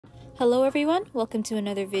Hello everyone, welcome to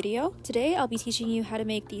another video. Today I'll be teaching you how to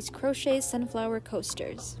make these crochet sunflower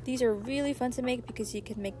coasters. These are really fun to make because you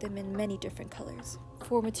can make them in many different colors.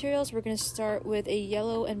 For materials, we're going to start with a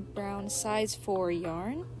yellow and brown size 4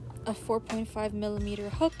 yarn, a 4.5mm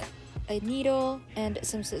hook, a needle, and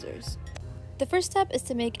some scissors. The first step is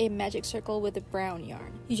to make a magic circle with the brown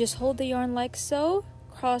yarn. You just hold the yarn like so,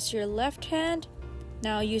 cross your left hand.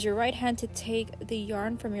 Now use your right hand to take the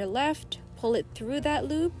yarn from your left, pull it through that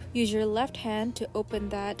loop. Use your left hand to open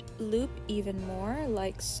that loop even more,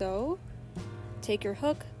 like so. Take your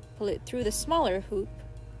hook, pull it through the smaller hoop,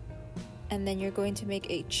 and then you're going to make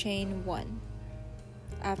a chain 1.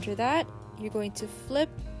 After that, you're going to flip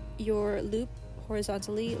your loop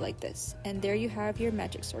horizontally like this, and there you have your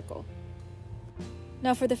magic circle.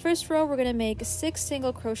 Now for the first row, we're going to make 6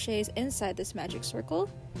 single crochets inside this magic circle.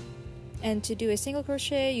 And to do a single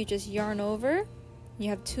crochet, you just yarn over. You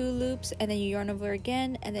have 2 loops, and then you yarn over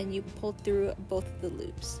again, and then you pull through both of the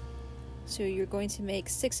loops. So you're going to make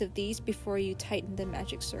 6 of these before you tighten the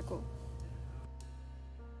magic circle.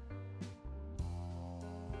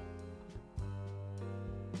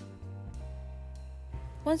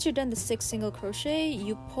 Once you're done the 6 single crochet,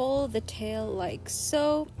 you pull the tail like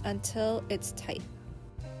so until it's tight.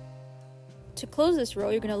 To close this row,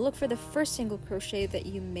 you're going to look for the first single crochet that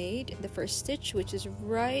you made, the first stitch, which is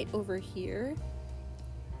right over here.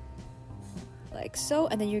 Like so,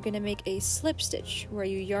 and then you're going to make a slip stitch where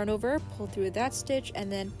you yarn over, pull through that stitch,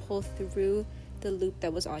 and then pull through the loop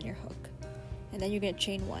that was on your hook. And then you're going to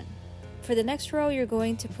chain 1. For the next row, you're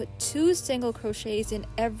going to put 2 single crochets in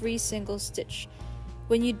every single stitch.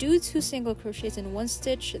 When you do 2 single crochets in one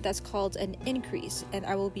stitch, that's called an increase, and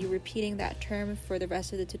I will be repeating that term for the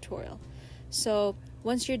rest of the tutorial. So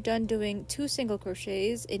once you're done doing 2 single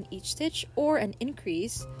crochets in each stitch or an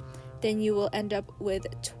increase, then you will end up with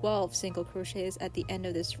 12 single crochets at the end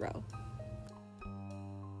of this row.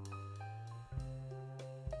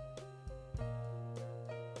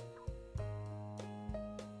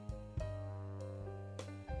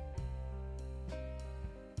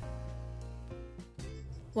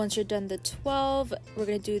 Once you're done the 12, we're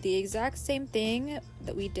going to do the exact same thing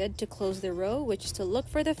that we did to close the row, which is to look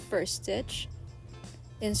for the first stitch,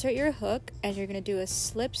 insert your hook, and you're going to do a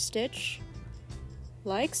slip stitch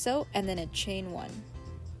like so, and then a chain 1.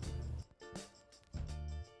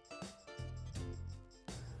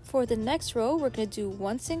 For the next row, we're going to do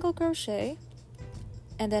 1 single crochet,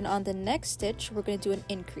 and then on the next stitch, we're going to do an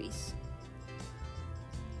increase.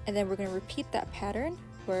 And then we're going to repeat that pattern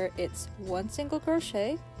where it's 1 single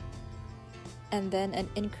crochet, and then an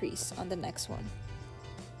increase on the next one.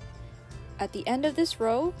 At the end of this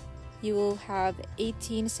row, you will have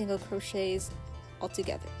 18 single crochets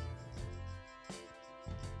altogether.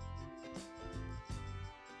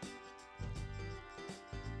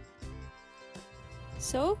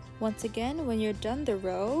 So once again, when you're done the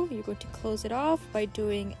row, you're going to close it off by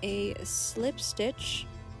doing a slip stitch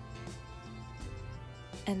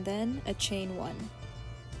and then a chain 1.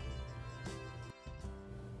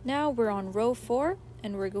 Now we're on row 4,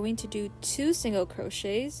 and we're going to do 2 single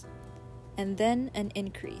crochets and then an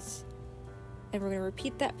increase. And we're going to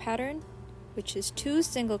repeat that pattern, which is 2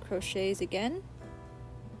 single crochets again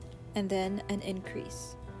and then an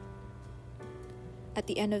increase. At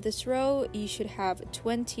the end of this row, you should have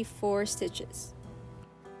 24 stitches.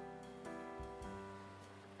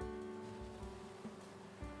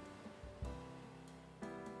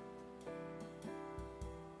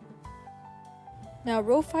 Now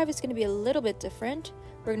row 5 is going to be a little bit different.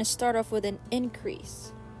 We're going to start off with an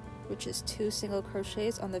increase, which is 2 single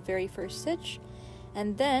crochets on the very first stitch,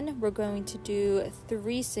 and then we're going to do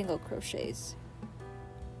 3 single crochets.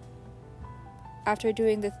 After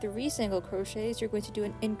doing the 3 single crochets, you're going to do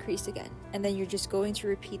an increase again, and then you're just going to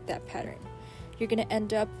repeat that pattern. You're going to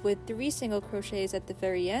end up with 3 single crochets at the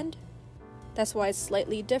very end. That's why it's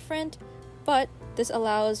slightly different, but this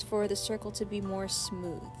allows for the circle to be more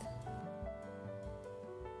smooth.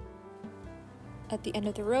 At the end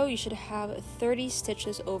of the row, you should have 30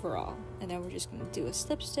 stitches overall, and then we're just going to do a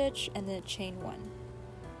slip stitch and then a chain 1.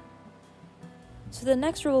 So the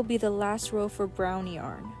next row will be the last row for brown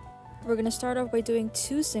yarn. We're going to start off by doing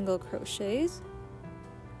 2 single crochets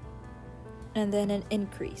and then an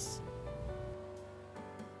increase.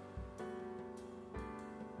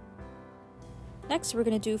 Next, we're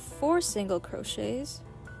going to do 4 single crochets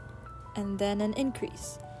and then an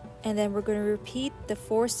increase. And then we're going to repeat the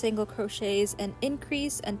 4 single crochets and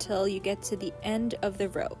increase until you get to the end of the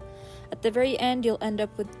row. At the very end, you'll end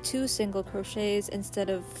up with 2 single crochets instead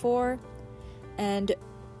of 4, and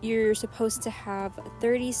you're supposed to have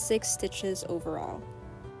 36 stitches overall.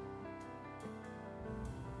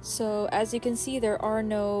 So as you can see, there are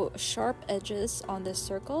no sharp edges on this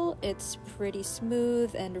circle. It's pretty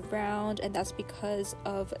smooth and round, and that's because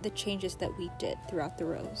of the changes that we did throughout the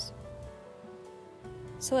rows.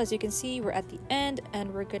 So as you can see, we're at the end,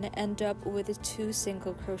 and we're going to end up with 2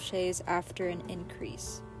 single crochets after an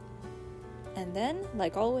increase. And then,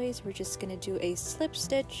 like always, we're just going to do a slip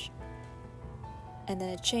stitch and then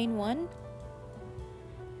a chain 1,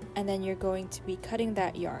 and then you're going to be cutting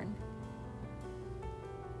that yarn.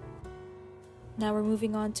 Now we're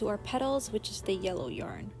moving on to our petals, which is the yellow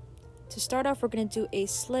yarn. To start off, we're going to do a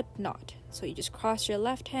slip knot. So you just cross your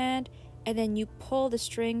left hand and then you pull the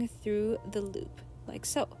string through the loop, like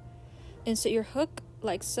so. Insert your hook,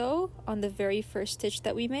 like so, on the very first stitch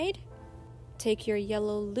that we made. Take your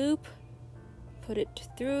yellow loop, put it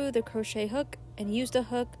through the crochet hook, and use the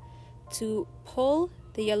hook to pull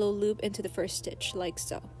the yellow loop into the first stitch, like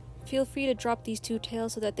so. Feel free to drop these 2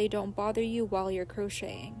 tails so that they don't bother you while you're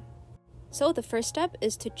crocheting. So the first step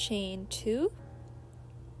is to chain 2,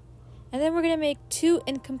 and then we're going to make 2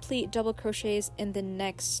 incomplete double crochets in the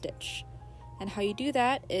next stitch. And how you do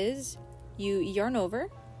that is you yarn over,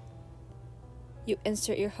 you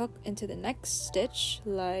insert your hook into the next stitch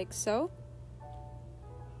like so,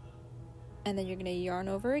 and then you're going to yarn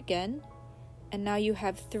over again, and now you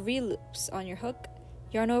have 3 loops on your hook.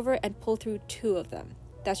 Yarn over and pull through 2 of them.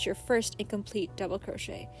 That's your first incomplete double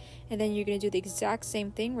crochet. And then you're going to do the exact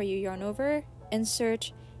same thing where you yarn over,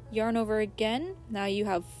 insert, yarn over again. Now you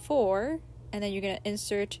have 4, and then you're going to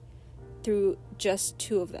insert through just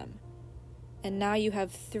 2 of them. And now you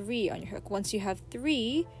have 3 on your hook. Once you have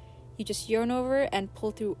 3, you just yarn over and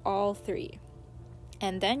pull through all 3.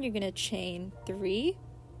 And then you're going to chain 3.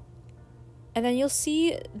 And then you'll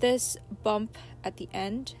see this bump at the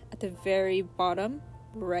end, at the very bottom,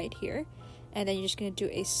 right here. And then you're just going to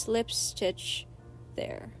do a slip stitch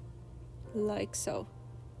there, like so.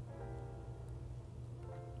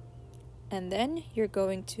 And then you're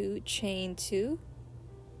going to chain 2.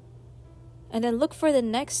 And then look for the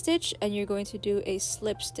next stitch, and you're going to do a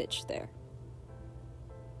slip stitch there.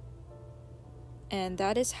 And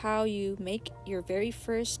that is how you make your very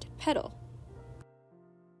first petal.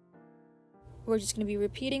 We're just going to be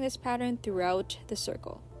repeating this pattern throughout the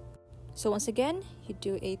circle. So once again, you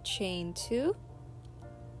do a chain 2,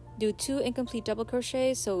 do 2 incomplete double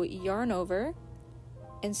crochets, so yarn over,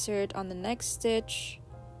 insert on the next stitch,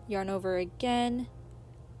 yarn over again,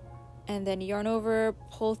 and then yarn over,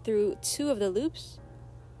 pull through 2 of the loops,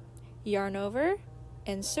 yarn over,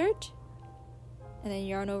 insert, and then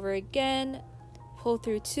yarn over again, pull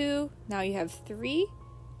through 2, now you have 3,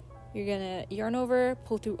 you're gonna yarn over,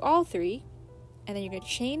 pull through all 3, and then you're gonna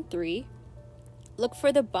chain 3, look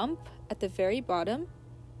for the bump at the very bottom,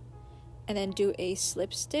 and then do a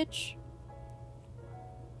slip stitch,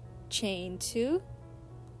 chain 2,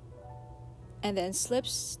 and then slip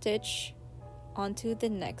stitch onto the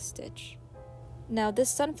next stitch. Now this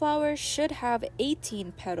sunflower should have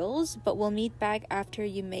 18 petals, but we'll meet back after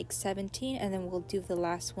you make 17, and then we'll do the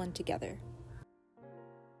last one together.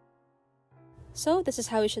 So this is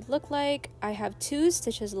how it should look like. I have 2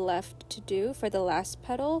 stitches left to do for the last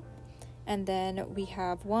petal. And then we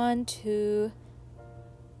have 1, 2,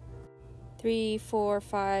 3, 4,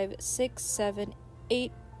 5, 6, 7,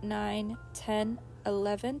 8, 9, 10,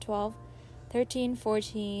 11, 12, 13,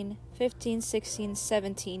 14, 15, 16,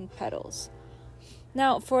 17 petals.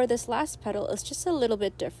 Now for this last petal, it's just a little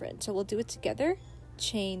bit different. So we'll do it together.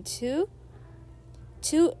 Chain 2,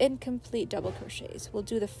 2 incomplete double crochets. We'll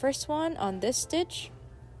do the first one on this stitch.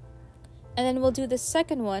 And then we'll do the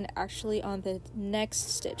second one actually on the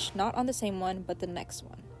next stitch. Not on the same one, but the next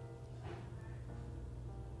one.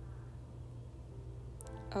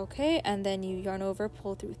 Okay, and then you yarn over,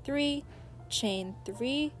 pull through 3, chain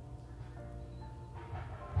 3.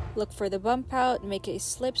 Look for the bump out, make a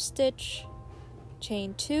slip stitch,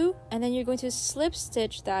 chain 2. And then you're going to slip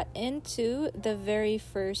stitch that into the very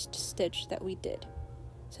first stitch that we did,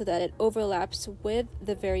 so that it overlaps with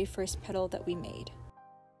the very first petal that we made.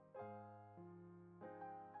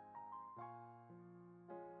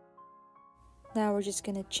 Now we're just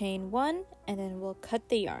going to chain 1, and then we'll cut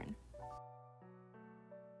the yarn.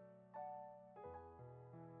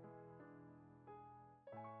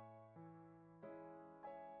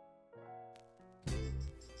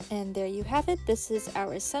 And there you have it. This is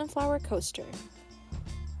our sunflower coaster.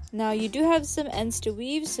 Now you do have some ends to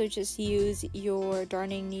weave, so just use your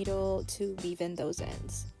darning needle to weave in those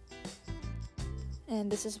ends. And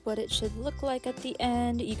this is what it should look like at the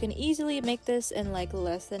end. You can easily make this in like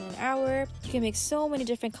less than an hour. You can make so many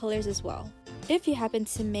different colors as well. If you happen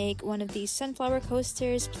to make one of these sunflower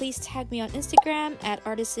coasters, please tag me on Instagram at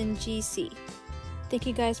artisangc. Thank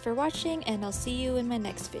you guys for watching, and I'll see you in my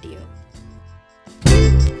next video.